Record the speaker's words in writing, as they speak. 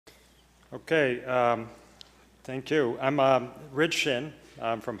Okay, thank you. I'm Ridge Shinn.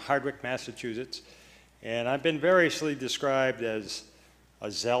 I'm from Hardwick, Massachusetts, and I've been variously described as a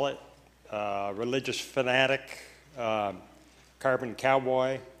zealot, religious fanatic, carbon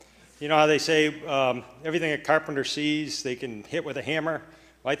cowboy. You know how they say everything a carpenter sees they can hit with a hammer?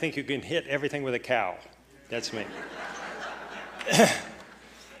 Well, I think you can hit everything with a cow. That's me.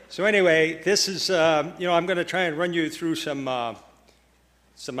 So anyway, this is, I'm going to try and run you through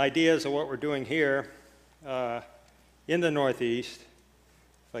some ideas of what we're doing here in the Northeast.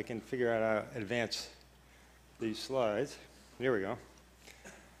 If I can figure out how to advance these slides. Here we go.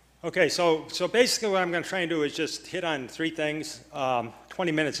 Okay, so basically what I'm going to try and do is just hit on three things.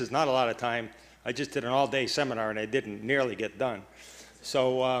 20 minutes is not a lot of time. I just did an all-day seminar and I didn't nearly get done.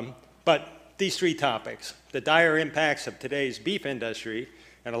 So, but these three topics, the dire impacts of today's beef industry,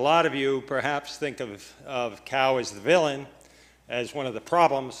 and a lot of you perhaps think of cow as the villain, as one of the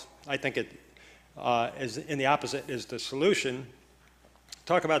problems. I think it is in the opposite is the solution.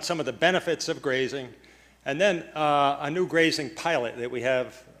 Talk about some of the benefits of grazing, and then a new grazing pilot that we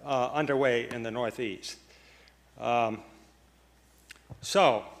have underway in the Northeast.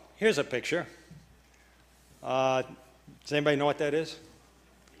 So here's a picture. Does anybody know what that is?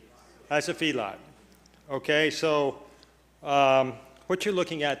 That's a feedlot. Okay, so what you're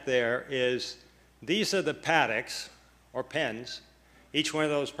looking at there is these are the paddocks or pens. Each one of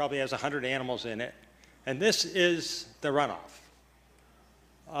those probably has 100 animals in it. And this is the runoff.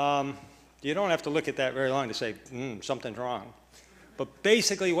 You don't have to look at that very long to say, something's wrong. But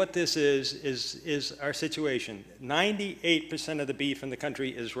basically what this is our situation. 98% of the beef in the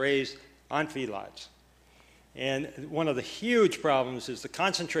country is raised on feedlots. And one of the huge problems is the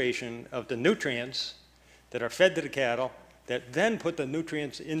concentration of the nutrients that are fed to the cattle that then put the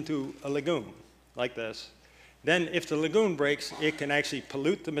nutrients into a lagoon like this. Then if the lagoon breaks, it can actually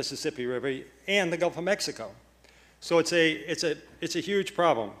pollute the Mississippi River and the Gulf of Mexico. So it's a huge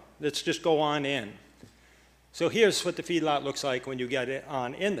problem. Let's just go on in. So here's what the feedlot looks like when you get it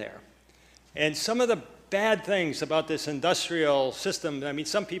on in there. And some of the bad things about this industrial system, I mean,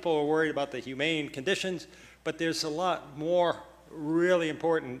 some people are worried about the humane conditions, but there's a lot more really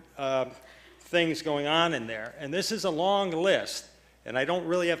important things going on in there. And this is a long list, and I don't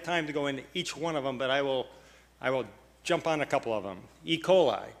really have time to go into each one of them, but I will jump on a couple of them. E.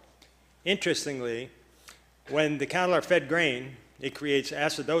 coli. Interestingly, when the cattle are fed grain, it creates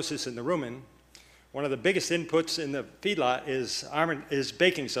acidosis in the rumen. One of the biggest inputs in the feedlot is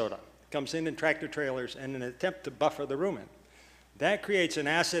baking soda. It comes in tractor trailers in an attempt to buffer the rumen. That creates an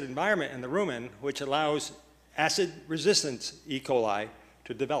acid environment in the rumen, which allows acid resistance E. coli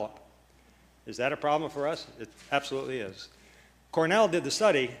to develop. Is that a problem for us? It absolutely is. Cornell did the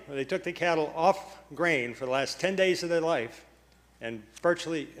study where they took the cattle off grain for the last 10 days of their life and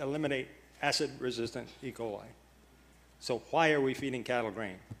virtually eliminate acid-resistant E. coli. So why are we feeding cattle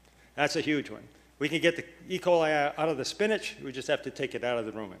grain? That's a huge one. We can get the E. coli out of the spinach, we just have to take it out of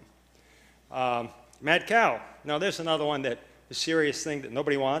the rumen. Mad cow. Now there's another one that is a serious thing that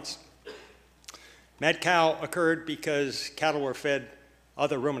nobody wants. Mad cow occurred because cattle were fed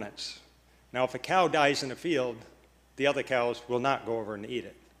other ruminants. Now if a cow dies in a field, the other cows will not go over and eat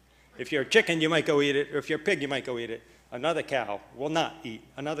it. If you're a chicken, you might go eat it, or if you're a pig, you might go eat it. Another cow will not eat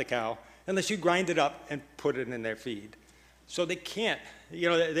another cow unless you grind it up and put it in their feed. So they can't,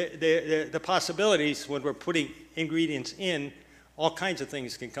 the possibilities when we're putting ingredients in, all kinds of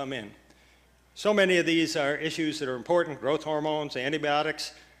things can come in. So many of these are issues that are important, growth hormones,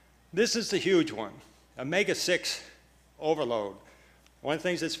 antibiotics. This is the huge one, omega-6 overload. One of the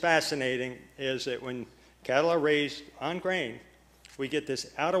things that's fascinating is that when cattle are raised on grain, we get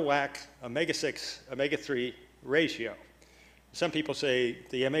this out of whack omega-6, omega-3 ratio. Some people say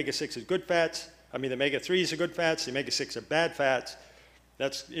the omega-6 is good fats. I mean, the omega-3s are good fats, the omega-6 are bad fats.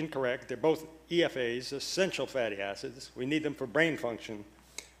 That's incorrect. They're both EFAs, essential fatty acids. We need them for brain function,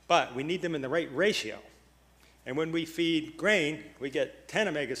 but we need them in the right ratio. And when we feed grain, we get 10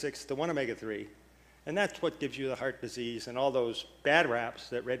 omega-6 to 1 omega-3, and that's what gives you the heart disease and all those bad raps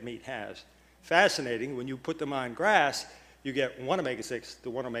that red meat has. Fascinating, when you put them on grass, you get 1 omega-6 to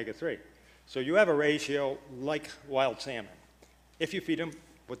 1 omega-3. So you have a ratio like wild salmon, if you feed them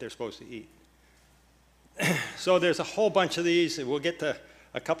what they're supposed to eat. So there's a whole bunch of these, and we'll get to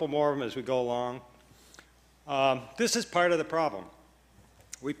a couple more of them as we go along. This is part of the problem.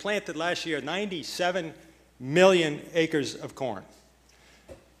 We planted last year 97 million acres of corn.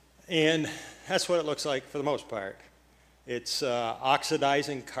 And that's what it looks like for the most part. It's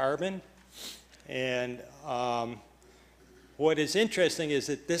oxidizing carbon. And what is interesting is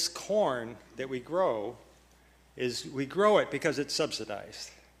that this corn that we grow it because it's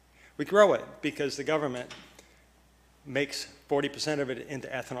subsidized. We grow it because the government makes 40% of it into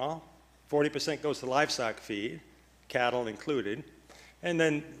ethanol, 40% goes to livestock feed, cattle included, and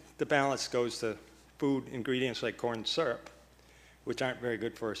then the balance goes to food ingredients like corn syrup, which aren't very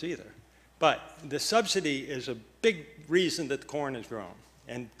good for us either. But the subsidy is a big reason that corn is grown.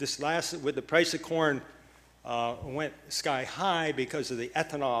 And this last, with the price of corn went sky high because of the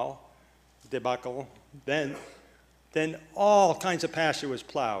ethanol debacle, then all kinds of pasture was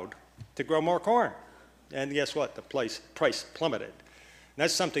plowed to grow more corn. And guess what? The price plummeted. And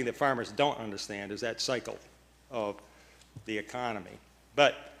that's something that farmers don't understand, is that cycle of the economy.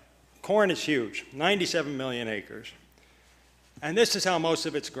 But corn is huge, 97 million acres. And this is how most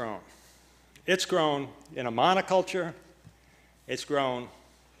of it's grown. It's grown in a monoculture. It's grown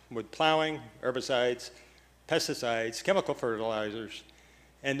with plowing, herbicides, pesticides, chemical fertilizers.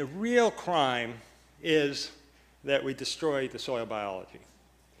 And the real crime is that we destroy the soil biology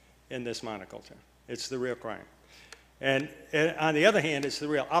in this monoculture. It's the real crime. And on the other hand, it's the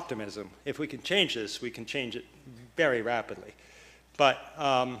real optimism. If we can change this, we can change it very rapidly. But,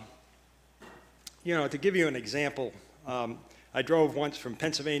 you know, to give you an example, I drove once from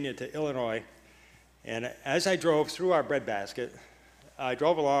Pennsylvania to Illinois, and as I drove through our breadbasket, I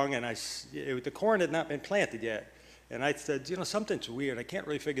drove along and the corn had not been planted yet. And I said, you know, something's weird. I can't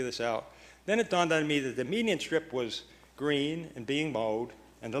really figure this out. Then it dawned on me that the median strip was green and being mowed,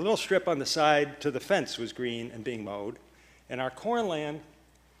 and the little strip on the side to the fence was green and being mowed. And our corn land,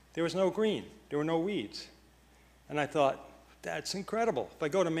 there was no green. There were no weeds. And I thought, that's incredible. If I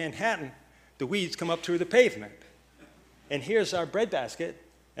go to Manhattan, the weeds come up through the pavement. And here's our breadbasket,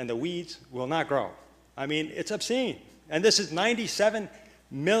 and the weeds will not grow. I mean, it's obscene. And this is 97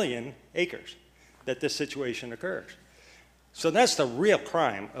 million acres that this situation occurs. So that's the real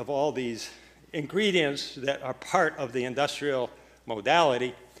crime of all these ingredients that are part of the industrial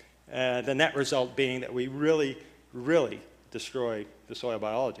modality, the net result being that we really, really destroy the soil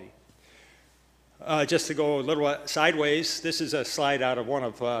biology. Just to go a little sideways, this is a slide out of one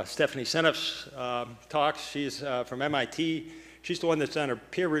of Stephanie Seneff's talks. She's from MIT. She's the one that's done a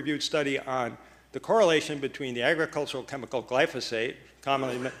peer-reviewed study on the correlation between the agricultural chemical glyphosate,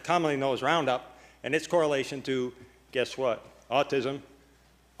 commonly known as Roundup, and its correlation to, guess what, autism,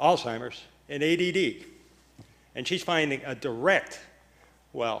 Alzheimer's, and ADD. And she's finding a direct,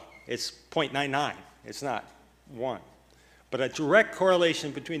 well, it's 0.99, it's not 1, but a direct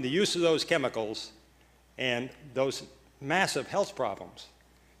correlation between the use of those chemicals and those massive health problems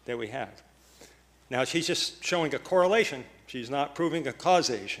that we have. Now, she's just showing a correlation. She's not proving a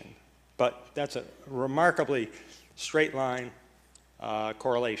causation, but that's a remarkably straight line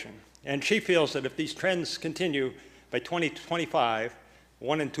correlation. And she feels that if these trends continue, by 2025,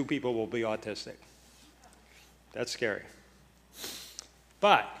 1 in 2 people will be autistic. That's scary.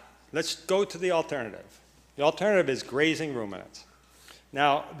 But let's go to the alternative. The alternative is grazing ruminants.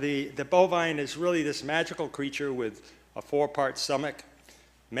 Now, the bovine is really this magical creature with a 4-part stomach.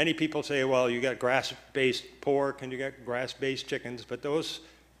 Many people say, well, you got grass-based pork and you got grass-based chickens, but those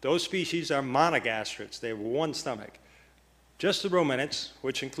species are monogastrics. They have 1 stomach. Just the ruminants,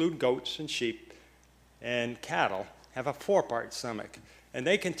 which include goats and sheep and cattle, have a 4-part stomach. And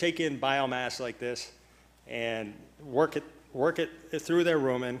they can take in biomass like this and work it through their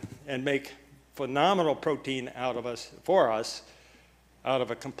rumen and make phenomenal protein for us out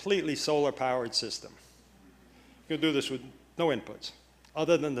of a completely solar-powered system. You can do this with no inputs,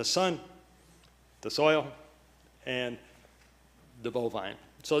 other than the sun, the soil, and the bovine.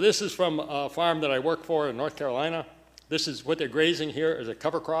 So this is from a farm that I work for in North Carolina. This is what they're grazing here is a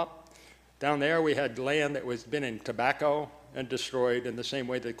cover crop. Down there we had land that was been in tobacco and destroyed in the same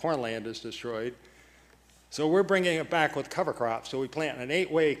way that corn land is destroyed. So we're bringing it back with cover crops. So we plant an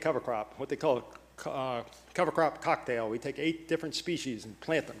 8-way cover crop, what they call a cover crop cocktail. We take 8 different species and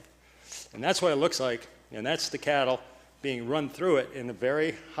plant them. And that's what it looks like. And that's the cattle being run through it in a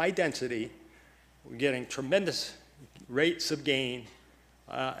very high density. We're getting tremendous rates of gain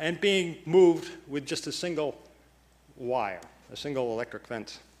and being moved with just a single wire, a single electric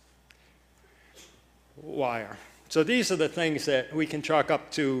fence wire. So these are the things that we can chalk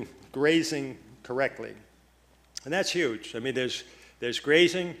up to grazing correctly. And that's huge. I mean, there's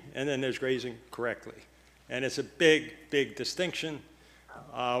grazing, and then there's grazing correctly. And it's a big, big distinction.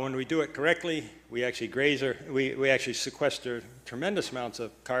 When we do it correctly, we actually we actually sequester tremendous amounts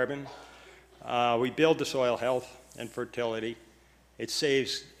of carbon. We build the soil health and fertility. It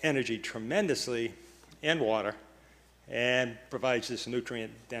saves energy tremendously and water, and provides this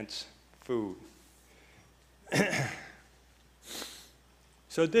nutrient-dense food.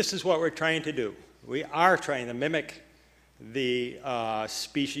 So this is what we're trying to do. We are trying to mimic the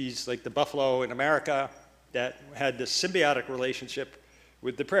species like the buffalo in America that had this symbiotic relationship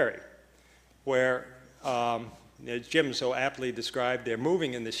with the prairie, where, as Jim so aptly described, they're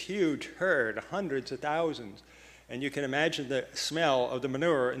moving in this huge herd, hundreds of thousands, and you can imagine the smell of the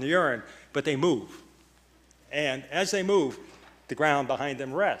manure and the urine, but they move. And as they move, the ground behind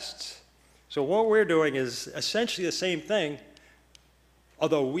them rests. So what we're doing is essentially the same thing,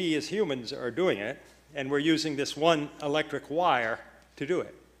 although we as humans are doing it, and we're using this one electric wire to do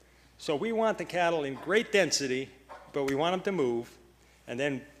it. So we want the cattle in great density, but we want them to move, and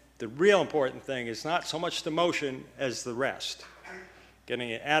then the real important thing is not so much the motion as the rest,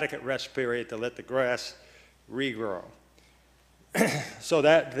 getting an adequate rest period to let the grass regrow. So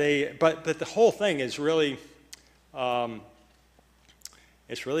that but the whole thing is really,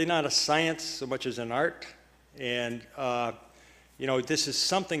 it's really not a science so much as an art, and you know, this is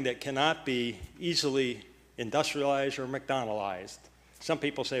something that cannot be easily industrialized or McDonaldized. Some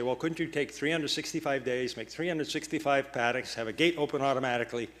people say, well, couldn't you take 365 days, make 365 paddocks, have a gate open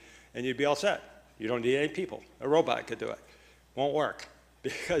automatically, and you'd be all set. You don't need any people. A robot could do it. Won't work,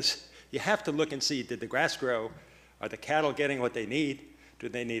 because you have to look and see, did the grass grow? Are the cattle getting what they need? Do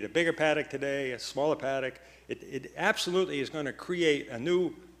they need a bigger paddock today, a smaller paddock? It absolutely is going to create a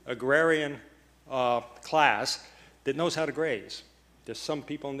new agrarian class that knows how to graze. There's some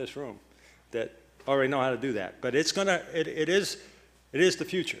people in this room that already know how to do that, but it's gonna, it is the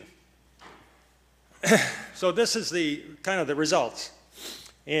future. So this is the kind of the results.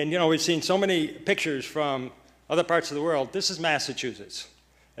 And you know, we've seen so many pictures from other parts of the world. This is Massachusetts.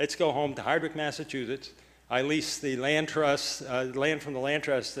 Let's go home to Hardwick, Massachusetts. I leased the land trust, land from the land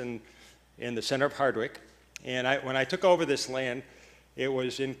trust in the center of Hardwick. And when I took over this land, it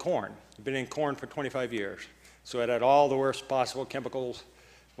was in corn. I've been in corn for 25 years. So it had all the worst possible chemicals.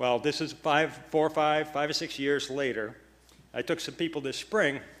 Well, this is 5 or 6 years later. I took some people this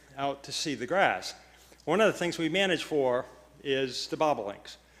spring out to see the grass. One of the things we manage for is the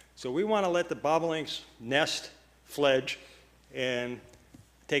bobolinks. So we want to let the bobolinks nest, fledge, and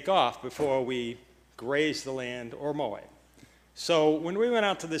take off before we graze the land or mow it. So when we went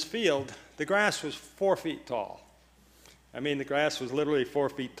out to this field, the grass was 4 feet tall. I mean, the grass was literally 4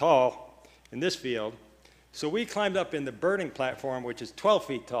 feet tall in this field. So we climbed up in the birding platform, which is 12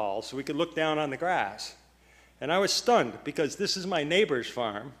 feet tall, so we could look down on the grass. And I was stunned, because this is my neighbor's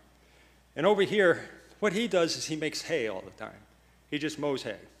farm. And over here, what he does is he makes hay all the time. He just mows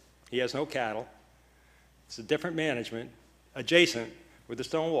hay. He has no cattle. It's a different management, adjacent with a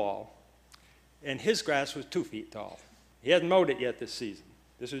stone wall. And his grass was 2 feet tall. He hadn't mowed it yet this season.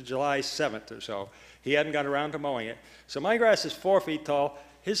 This was July 7th or so. He hadn't got around to mowing it. So my grass is 4 feet tall.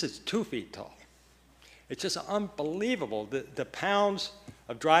 His is 2 feet tall. It's just unbelievable, the pounds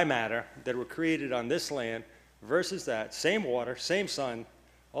of dry matter that were created on this land versus that. Same water, same sun,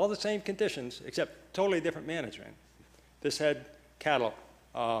 all the same conditions, except totally different management. This had cattle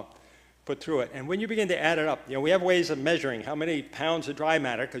put through it. And when you begin to add it up, you know, we have ways of measuring how many pounds of dry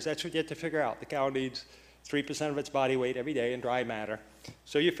matter, because that's what you have to figure out. The cow needs 3% of its body weight every day in dry matter.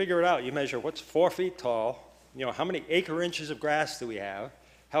 So you figure it out. You measure what's 4 feet tall, you know, how many acre inches of grass do we have,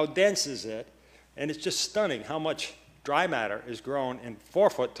 how dense is it, and it's just stunning how much dry matter is grown in 4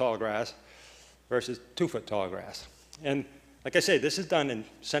 foot tall grass versus 2 foot tall grass. And like I say, this is done in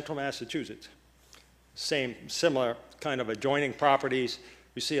central Massachusetts. Similar kind of adjoining properties.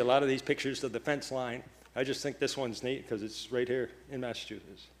 We see a lot of these pictures of the fence line. I just think this one's neat because it's right here in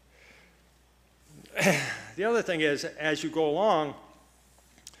Massachusetts. The other thing is, as you go along,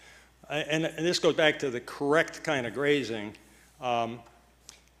 and this goes back to the correct kind of grazing,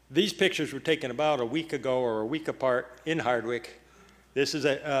 these pictures were taken about a week ago or a week apart in Hardwick. This is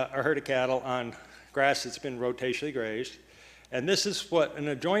a herd of cattle on grass that's been rotationally grazed. And this is what an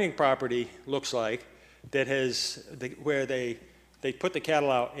adjoining property looks like that has, where they put the cattle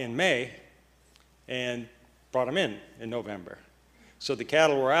out in May and brought them in November. So the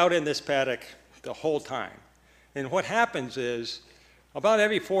cattle were out in this paddock the whole time. And what happens is, about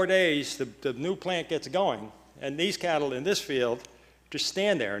every 4 days, the new plant gets going, and these cattle in this field just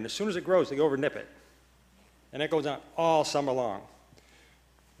stand there, and as soon as it grows, they go over and nip it. And that goes on all summer long.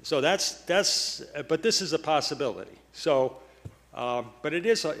 So but this is a possibility. So, but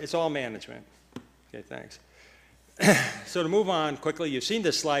it's all management. Okay, thanks. So to move on quickly, you've seen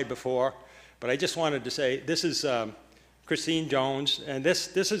this slide before, but I just wanted to say, this is Christine Jones, and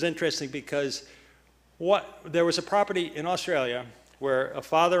this is interesting because there was a property in Australia where a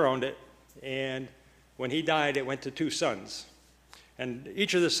father owned it, and when he died, it went to 2 sons. And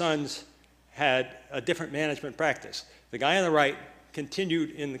each of the sons had a different management practice. The guy on the right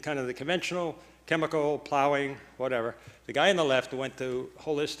continued in the kind of the conventional chemical, plowing, whatever. The guy on the left went to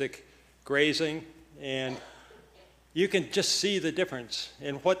holistic grazing, and you can just see the difference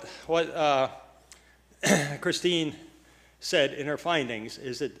in what Christine said in her findings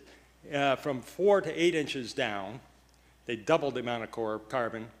is that from 4 to 8 inches down, they doubled the amount of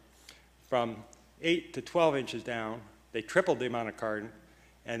carbon. From 8 to 12 inches down, they tripled the amount of carbon.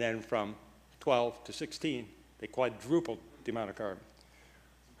 And then from 12 to 16, they quadrupled the amount of carbon.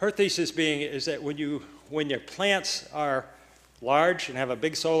 Her thesis being is that when your plants are large and have a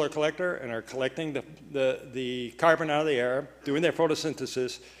big solar collector and are collecting the carbon out of the air, doing their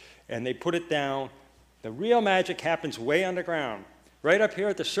photosynthesis, and they put it down, the real magic happens way underground. Right up here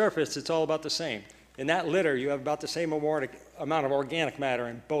at the surface, it's all about the same. In that litter, you have about the same amount of organic matter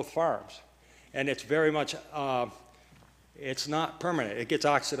in both farms. And it's very much, it's not permanent. It gets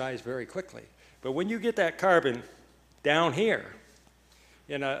oxidized very quickly. But when you get that carbon down here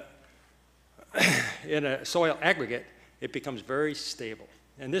in a soil aggregate, it becomes very stable.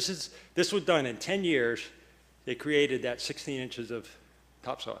 And this was done in 10 years. They created that 16 inches of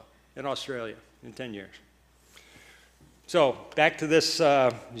topsoil in Australia in 10 years. So back to this,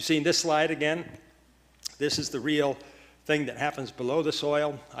 you've seen this slide again. This is the real thing that happens below the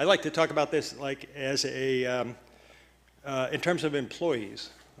soil. I like to talk about this like as a, in terms of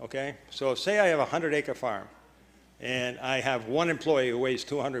employees, okay? So say I have a 100-acre farm, and I have one employee who weighs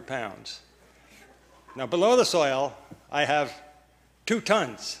 200 pounds. Now below the soil, I have 2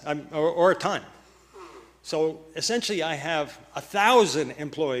 tons, or a ton. So essentially I have 1,000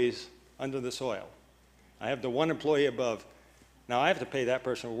 employees under the soil. I have the one employee above. Now I have to pay that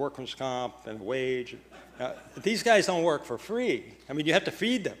person a workman's comp and a wage. These guys don't work for free. I mean, you have to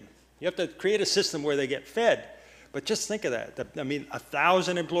feed them. You have to create a system where they get fed. But just think of that. I mean,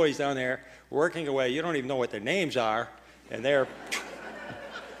 1,000 employees down there working away. You don't even know what their names are, and they're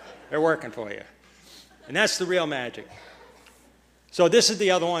working for you. And that's the real magic. So this is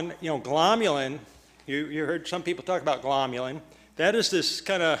the other one, you know, glomulin. You heard some people talk about glomulin. That is this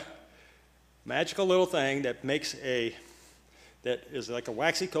kind of magical little thing that makes that is like a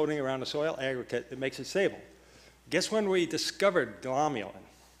waxy coating around the soil aggregate that makes it stable. Guess when we discovered glomulin?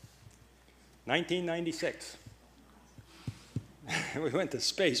 1996. We went to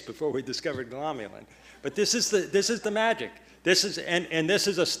space before we discovered glomulin. But this is the magic. This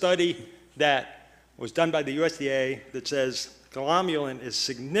is a study that was done by the USDA that says glomulin is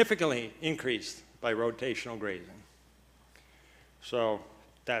significantly increased by rotational grazing. So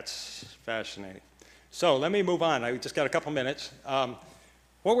that's fascinating. So let me move on. I just got a couple minutes. What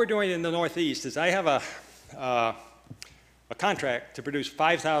we're doing in the Northeast is I have a contract to produce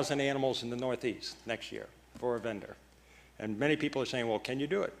 5,000 animals in the Northeast next year for a vendor. And many people are saying, well, can you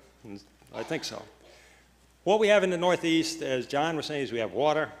do it? And I think so. What we have in the Northeast, as John was saying, is we have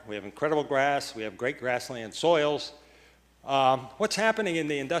water, we have incredible grass, we have great grassland soils. What's happening in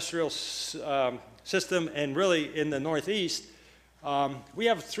the industrial system and really in the Northeast, we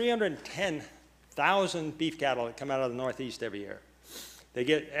have 310,000 beef cattle that come out of the Northeast every year. They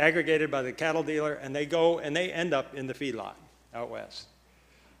get aggregated by the cattle dealer, and they go and they end up in the feedlot out west.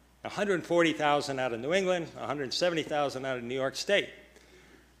 140,000 out of New England, 170,000 out of New York State.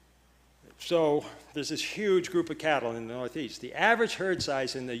 So there's this huge group of cattle in the Northeast. The average herd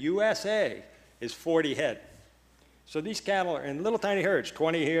size in the USA is 40 head. So these cattle are in little tiny herds,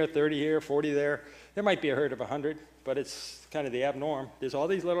 20 here, 30 here, 40 there. There might be a herd of 100, but it's kind of the abnorm. There's all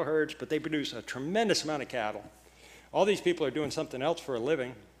these little herds, but they produce a tremendous amount of cattle. All these people are doing something else for a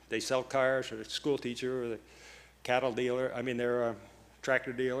living. They sell cars, or the school teacher, or the cattle dealer. I mean, they're a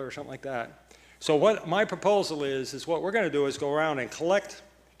tractor dealer or something like that. So what my proposal is what we're going to do is go around and collect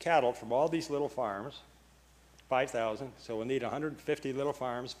cattle from all these little farms, 5,000. So we'll need 150 little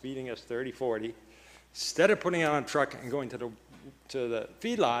farms feeding us 30, 40. Instead of putting it on a truck and going to the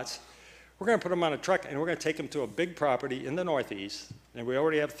feedlots, we're going to put them on a truck and we're going to take them to a big property in the Northeast. And we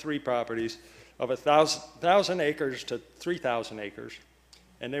already have 3 properties of 1,000 acres to 3,000 acres.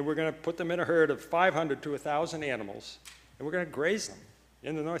 And then we're going to put them in a herd of 500 to 1,000 animals, and we're going to graze them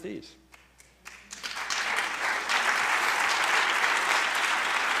in the Northeast.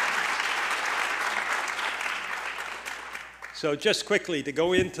 So just quickly, you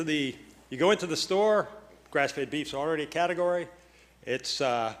go into the store, grass-fed beef's already a category. It's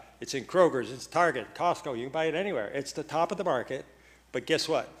in Kroger's, it's Target, Costco, you can buy it anywhere. It's the top of the market, but guess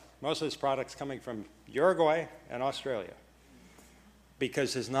what? Most of this product's coming from Uruguay and Australia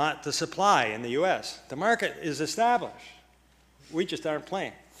because there's not the supply in the US. The market is established. We just aren't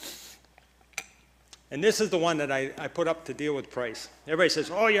playing. And this is the one that I put up to deal with price. Everybody says,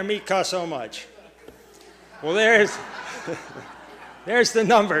 oh, your meat costs so much. Well, there's the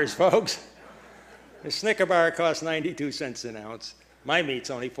numbers, folks. A Snicker bar costs 92 cents an ounce. My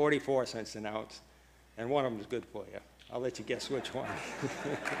meat's only 44 cents an ounce, and one of them is good for you. I'll let you guess which one.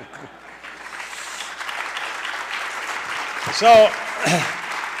 So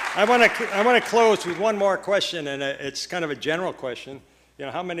I want to close with one more question, and it's kind of a general question. You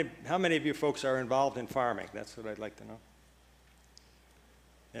know, how many of you folks are involved in farming? That's what I'd like to know.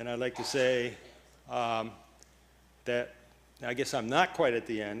 And I'd like to say that I guess I'm not quite at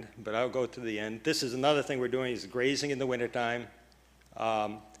the end, but I'll go to the end. This is another thing we're doing is grazing in the wintertime.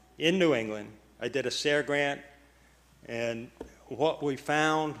 In New England, I did a SARE grant, and what we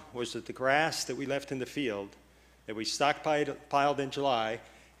found was that the grass that we left in the field, that we stockpiled in July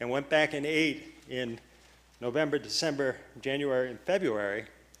and went back and ate in November, December, January, and February,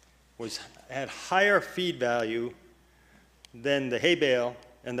 had higher feed value than the hay bale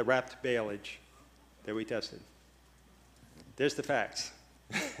and the wrapped baleage that we tested. There's the facts.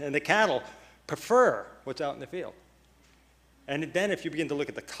 And the cattle prefer what's out in the field. And then if you begin to look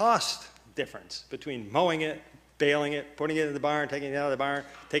at the cost difference between mowing it, baling it, putting it in the barn, taking it out of the barn,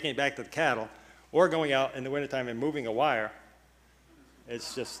 taking it back to the cattle, or going out in the wintertime and moving a wire,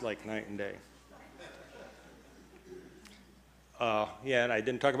 it's just like night and day. Yeah, and I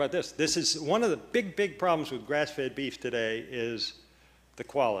didn't talk about this. This is one of the big problems with grass-fed beef today is the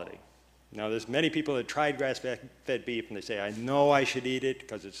quality. Now, there's many people that tried grass-fed beef, and they say, I know I should eat it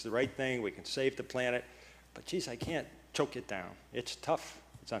because it's the right thing, we can save the planet, but geez, I can't choke it down. It's tough,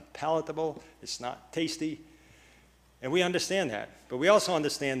 it's unpalatable, it's not tasty, and we understand that. But we also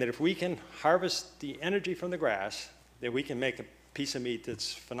understand that if we can harvest the energy from the grass, that we can make a piece of meat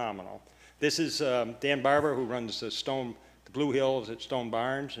that's phenomenal. This is Dan Barber, who runs the Blue Hills at Stone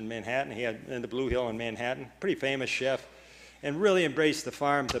Barns in Manhattan. He had in the Blue Hill in Manhattan, pretty famous chef, and really embraced the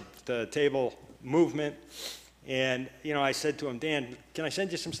farm to table movement. And you know, I said to him, Dan, can I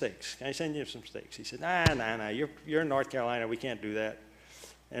send you some steaks? Can I send you some steaks? He said, nah, you're in North Carolina, we can't do that.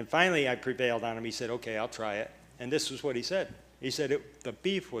 And finally I prevailed on him. He said, okay, I'll try it. And this was what he said. He said the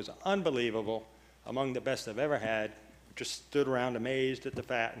beef was unbelievable, among the best I've ever had. Just stood around amazed at the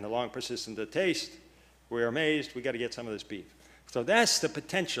fat and the long persistence of the taste. We're amazed, we got to get some of this beef. So that's the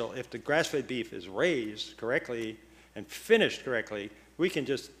potential. If the grass-fed beef is raised correctly and finished correctly, we can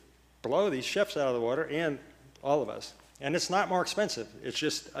just blow these chefs out of the water, and all of us. And it's not more expensive. It's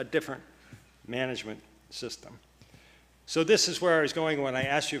just a different management system. So this is where I was going when I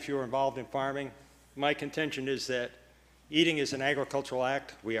asked you if you were involved in farming. My contention is that eating is an agricultural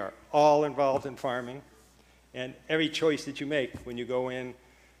act. We are all involved in farming. And every choice that you make when you go in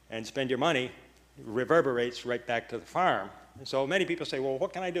and spend your money reverberates right back to the farm. And so many people say, well,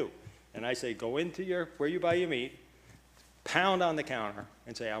 what can I do? And I say, go into where you buy your meat, pound on the counter,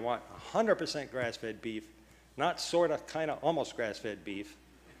 and say, I want 100% grass-fed beef, not sort of, kind of, almost grass-fed beef,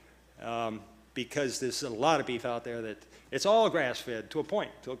 because there's a lot of beef out there that it's all grass-fed to a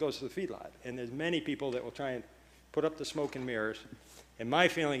point, till it goes to the feedlot. And there's many people that will try and put up the smoke and mirrors. And my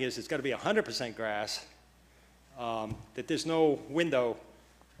feeling is it's got to be 100% grass, that there's no window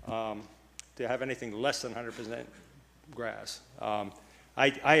to have anything less than 100% grass.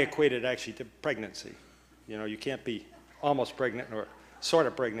 I equate it actually to pregnancy. You know, you can't be almost pregnant or sort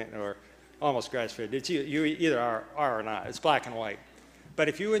of pregnant or almost grass-fed. You either are or not. It's black and white. But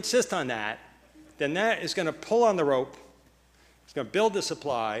if you insist on that, then that is going to pull on the rope. It's going to build the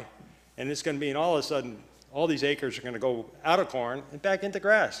supply, and it's going to mean all of a sudden all these acres are going to go out of corn and back into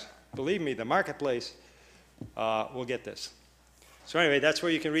grass. Believe me, the marketplace will get this. So anyway, that's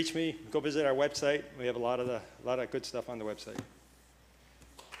where you can reach me. Go visit our website. We have a lot of good stuff on the website.